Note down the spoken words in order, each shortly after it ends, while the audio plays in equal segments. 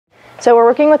So we're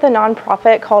working with a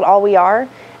nonprofit called All We Are,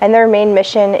 and their main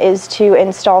mission is to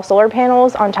install solar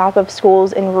panels on top of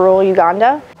schools in rural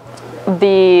Uganda.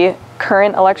 The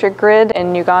current electric grid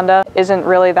in Uganda isn't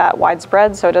really that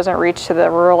widespread, so it doesn't reach to the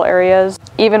rural areas.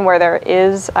 Even where there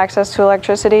is access to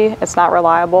electricity, it's not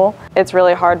reliable. It's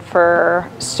really hard for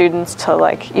students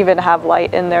to even have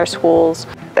light in their schools.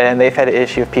 And they've had an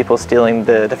issue of people stealing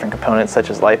the different components such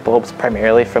as light bulbs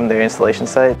primarily from their installation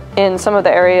site. In some of the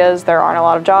areas there aren't a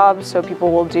lot of jobs, so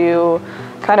people will do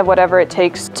kind of whatever it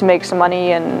takes to make some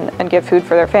money and get food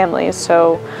for their families.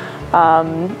 So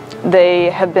they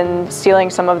have been stealing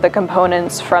some of the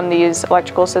components from these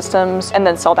electrical systems and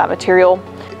then sell that material.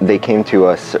 They came to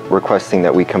us requesting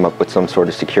that we come up with some sort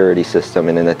of security system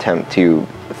in an attempt to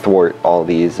thwart all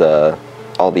these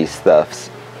thefts.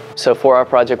 So for our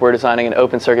project, we're designing an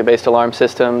open circuit-based alarm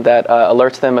system that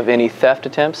alerts them of any theft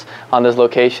attempts on those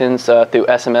locations through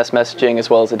SMS messaging as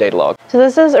well as a data log. So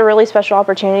this is a really special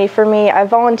opportunity for me. I've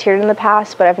volunteered in the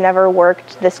past, but I've never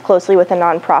worked this closely with a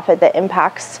nonprofit that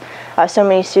impacts so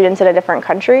many students in a different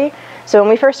country. So when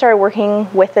we first started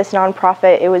working with this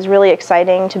nonprofit, it was really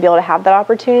exciting to be able to have that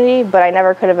opportunity, but I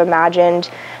never could have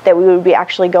imagined that we would be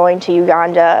actually going to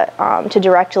Uganda to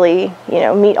directly,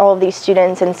 meet all of these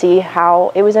students and see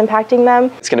how it was impacting them.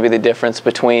 It's going to be the difference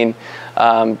between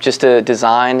just a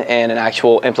design and an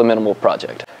actual implementable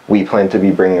project. We plan to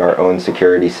be bringing our own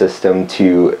security system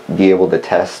to be able to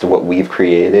test what we've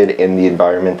created in the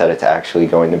environment that it's actually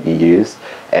going to be used.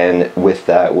 And with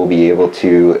that, we'll be able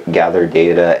to gather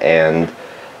data and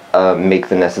make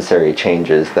the necessary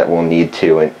changes that we'll need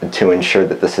to ensure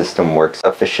that the system works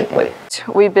efficiently.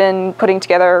 We've been putting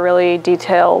together a really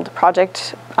detailed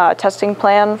project testing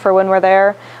plan for when we're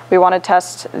there. We want to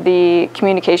test the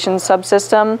communications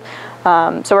subsystem.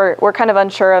 So we're kind of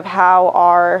unsure of how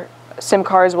our SIM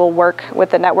cards will work with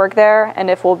the network there, and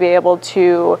if we'll be able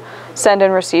to send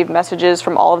and receive messages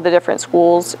from all of the different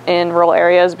schools in rural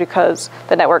areas, because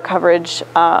the network coverage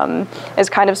is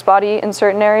kind of spotty in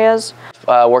certain areas.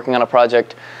 Working on a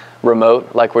project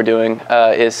remote like we're doing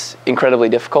is incredibly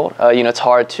difficult. It's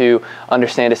hard to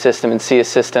understand a system and see a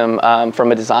system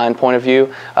from a design point of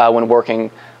view when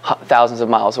working thousands of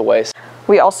miles away.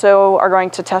 We also are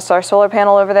going to test our solar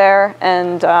panel over there,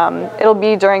 and it'll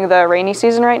be during the rainy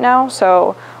season right now,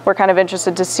 so we're kind of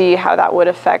interested to see how that would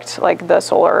affect the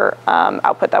solar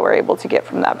output that we're able to get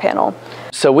from that panel.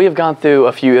 So we have gone through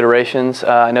a few iterations.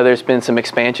 I know there's been some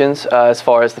expansions as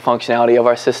far as the functionality of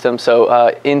our system.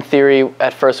 So in theory,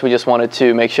 at first we just wanted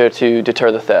to make sure to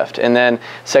deter the theft. And then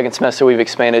second semester we've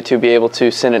expanded to be able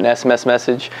to send an SMS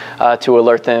message to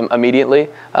alert them immediately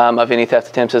of any theft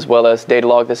attempts, as well as data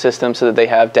log the system so that they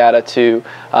have data to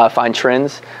find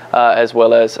trends, as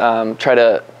well as try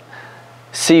to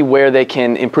see where they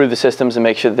can improve the systems and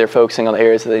make sure that they're focusing on the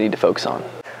areas that they need to focus on.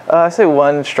 I'd say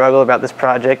one struggle about this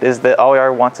project is that All We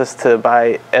Are wants us to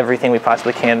buy everything we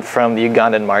possibly can from the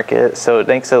Ugandan market, so it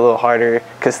makes it a little harder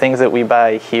because things that we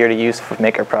buy here to use to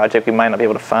make our project we might not be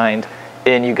able to find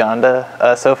in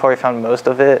Uganda. So far we found most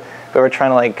of it, but we're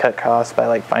trying to cut costs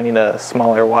by finding a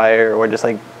smaller wire, or just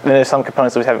there's some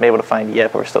components that we haven't been able to find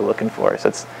yet but we're still looking for, so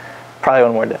it's probably one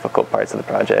of the more difficult parts of the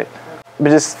project. But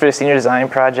just for the senior design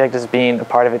project, just being a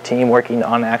part of a team working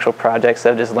on the actual project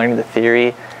instead of just learning the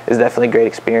theory is definitely a great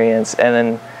experience. And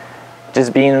then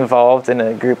just being involved in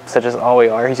a group such as All We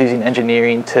Are, who's using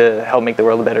engineering to help make the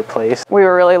world a better place. We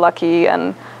were really lucky,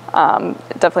 and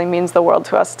it definitely means the world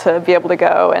to us to be able to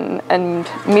go and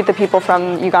meet the people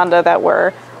from Uganda that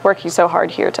were working so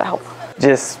hard here to help.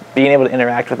 Just being able to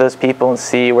interact with those people and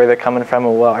see where they're coming from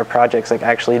and what our project's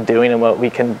actually doing and what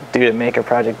we can do to make our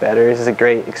project better is a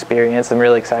great experience. I'm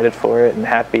really excited for it and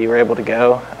happy we're able to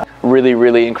go. Really,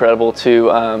 really incredible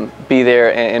to be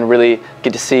there and really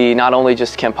get to see not only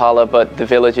just Kampala but the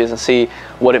villages and see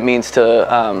what it means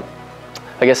to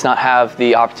I guess not have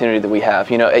the opportunity that we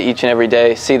have. Each and every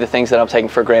day, see the things that I'm taking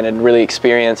for granted and really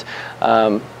experience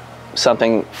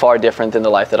something far different than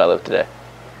the life that I live today.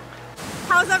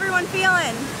 How's everyone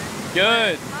feeling?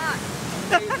 Good.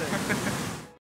 Hot.